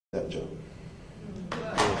That job.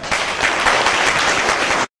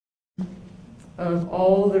 Of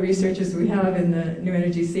all the researchers we have in the new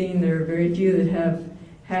energy scene, there are very few that have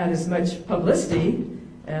had as much publicity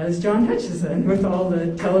as John Hutchison with all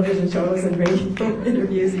the television shows and radio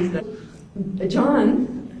interviews he's done.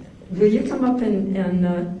 John, will you come up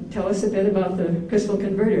and tell us a bit about the crystal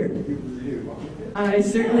converter? I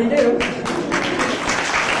certainly do.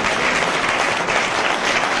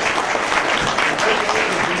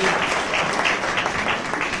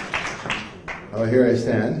 Oh, here I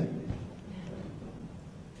stand.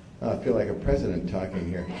 Oh, I feel like a president talking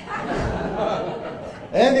here.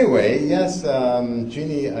 Anyway, yes,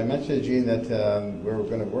 Jeane, I mentioned to Jeane that we were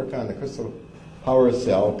going to work on the crystal power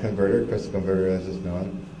cell converter, crystal converter as it's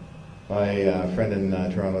known. My friend in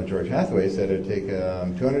Toronto, George Hathaway, said it would take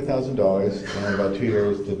 $200,000 and about 2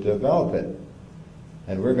 years to develop it.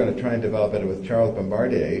 And we're going to try and develop it with Charles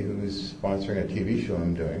Bombardier, who's sponsoring a TV show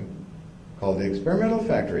I'm doing called The Experimental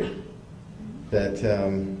Factory. That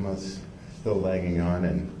was still lagging on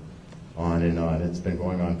and on and on. It's been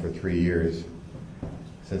going on for 3 years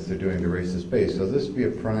since they're doing the race to space. So this would be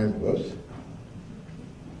a prime, whoops.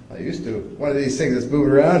 I used to, one of these things that's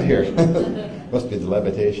moving around here. Must be the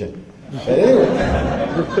levitation. But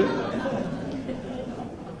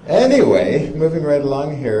anyway, moving right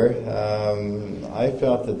along here, I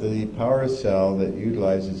felt that the power cell that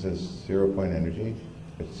utilizes this zero-point energy,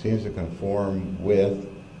 it seems to conform with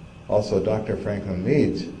also Dr. Franklin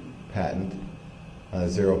Mead's patent on a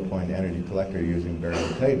zero-point energy collector using barium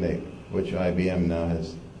titanate, which IBM now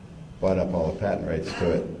has bought up all the patent rights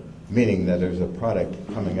to it, meaning that there's a product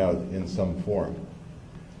coming out in some form.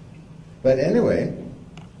 But anyway,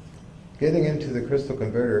 getting into the crystal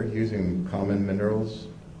converter using common minerals,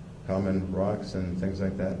 common rocks and things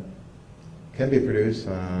like that, can be produced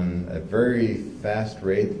on a very fast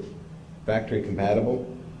rate, factory compatible,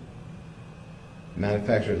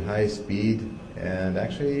 manufactured at high speed, and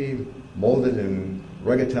actually molded and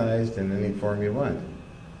ruggedized in any form you want.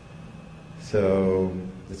 So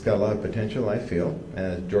it's got a lot of potential, I feel,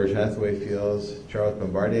 as George Hathaway feels, Charles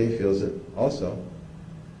Bombardier feels it also.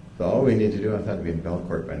 So all we need to do, I thought to be in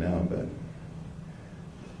Belcourt by now, but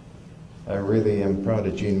I really am proud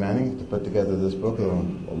of Jeane Manning to put together this book with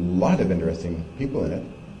a lot of interesting people in it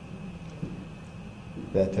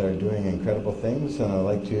that are doing incredible things, and I'd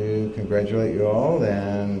like to congratulate you all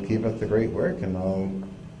and keep up the great work, and I'll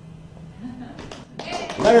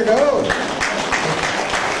let her go.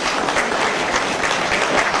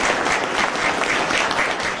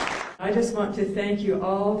 I just want to thank you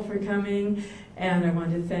all for coming, and I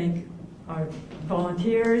want to thank our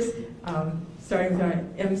volunteers, starting with our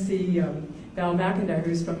MC, Val McIntyre,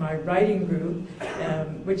 who's from my writing group,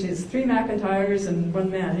 which is 3 McIntyres and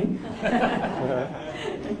 1 Manning.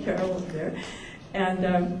 Carol was there.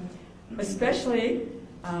 And especially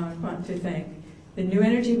I want to thank the New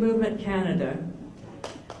Energy Movement Canada.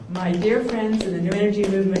 My dear friends in the New Energy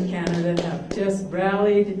Movement Canada have just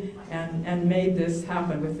rallied and made this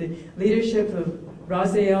happen with the leadership of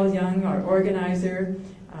Raziel Young, our organizer.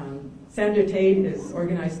 Sandra Tate has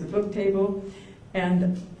organized the book table,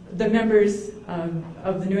 and the members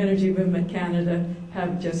of the New Energy Movement Canada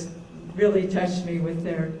have just really touched me with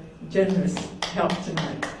their generous help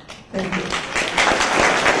tonight. Thank you.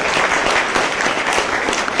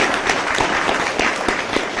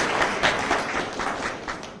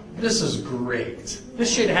 This is great.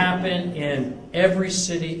 This should happen in every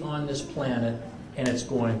city on this planet, and it's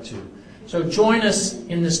going to. So join us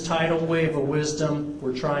in this tidal wave of wisdom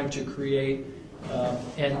we're trying to create.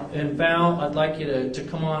 And Val, I'd like you to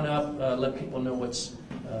come on up, let people know what's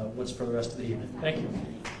for the rest of the evening. Thank you.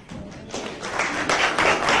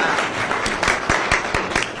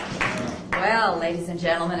 Well, ladies and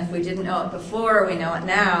gentlemen, if we didn't know it before, we know it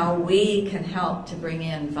now. We can help to bring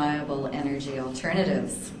in viable energy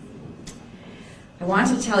alternatives. I want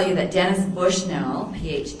to tell you that Dennis Bushnell,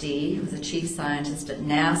 PhD, who's a chief scientist at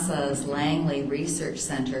NASA's Langley Research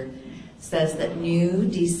Center, says that new,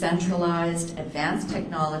 decentralized, advanced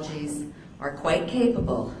technologies are quite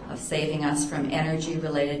capable of saving us from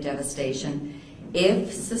energy-related devastation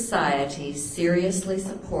if society seriously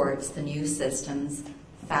supports the new systems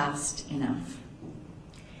fast enough.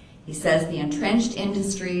 He says the entrenched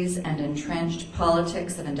industries and entrenched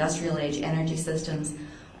politics of industrial age energy systems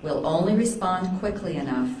will only respond quickly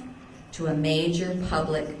enough to a major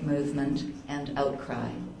public movement and outcry.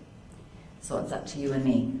 So it's up to you and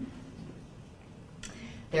me.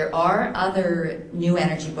 There are other new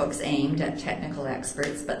energy books aimed at technical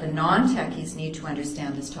experts, but the non-techies need to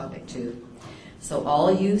understand this topic too. So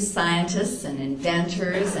all you scientists and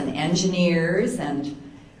inventors and engineers and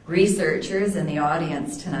researchers in the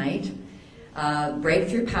audience tonight,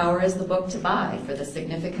 Breakthrough Power is the book to buy for the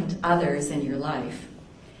significant others in your life,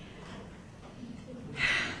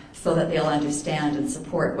 so that they'll understand and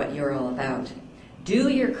support what you're all about. Do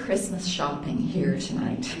your Christmas shopping here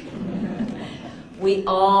tonight. We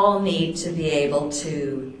all need to be able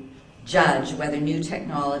to judge whether new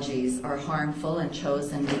technologies are harmful and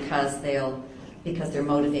chosen because they're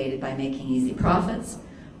motivated by making easy profits,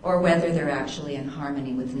 or whether they're actually in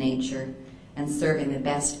harmony with nature and serving the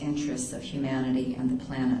best interests of humanity and the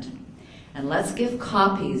planet. And let's give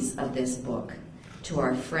copies of this book to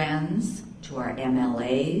our friends, to our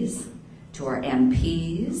MLAs, to our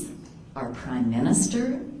MPs, our Prime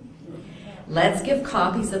Minister. Let's give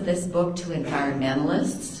copies of this book to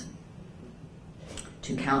environmentalists,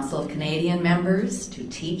 to Council of Canadian members, to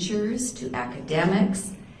teachers, to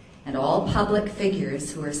academics, and all public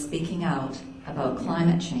figures who are speaking out about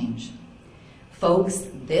climate change. Folks,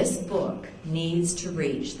 this book needs to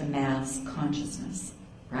reach the mass consciousness,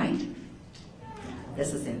 right?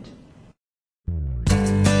 This is it.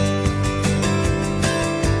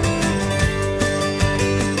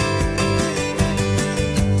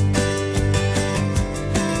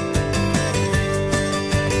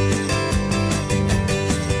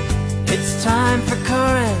 It's time for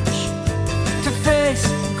courage to face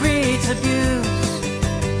greed's abuse.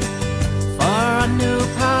 For a new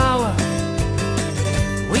power,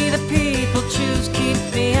 we the people choose. Keep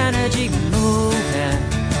the energy moving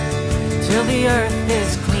till the earth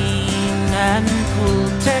is clean and cool.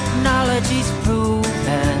 Technology's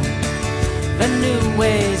proven the new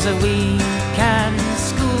ways that we can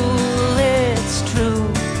school. It's true,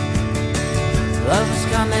 love's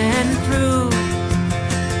coming through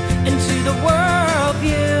into the world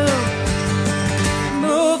view.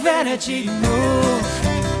 Move energy, move.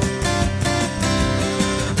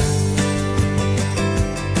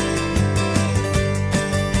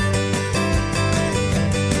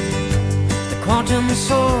 Quantum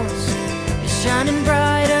source is shining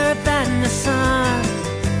brighter than the sun.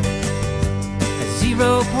 A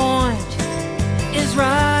 0 point is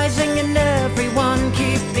rising and everyone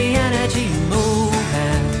keep the energy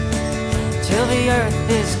moving till the earth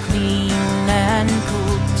is clean and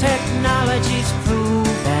cool. Technology's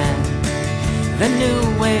proven the new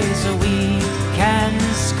ways that we can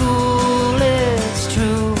school. It's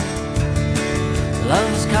true,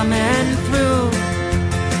 love's coming through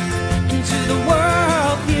into the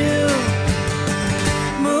world view.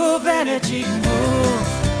 Move energy, move.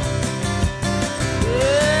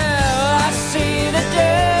 Yeah, I see the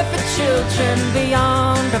day for children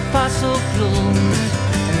beyond the fossil fuels.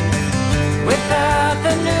 Without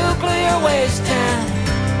the nuclear waste and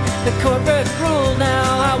the corporate rule,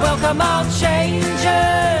 now I welcome all changes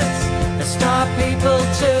that stop people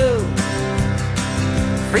to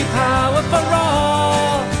free power for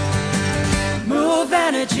all. Move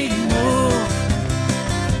energy, move.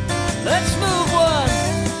 Let's move one.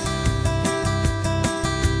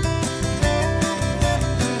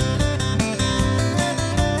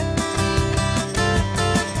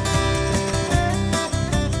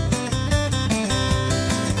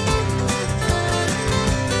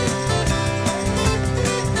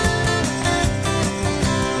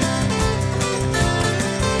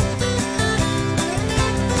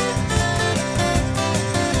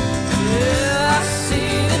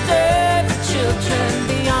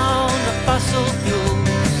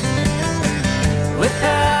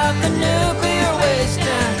 Without the nuclear waste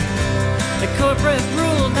and the corporate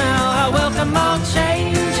rule, now I welcome all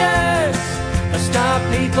changes that stop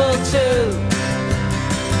people to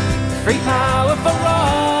free power for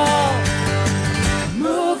all.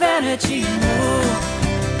 Move energy, move.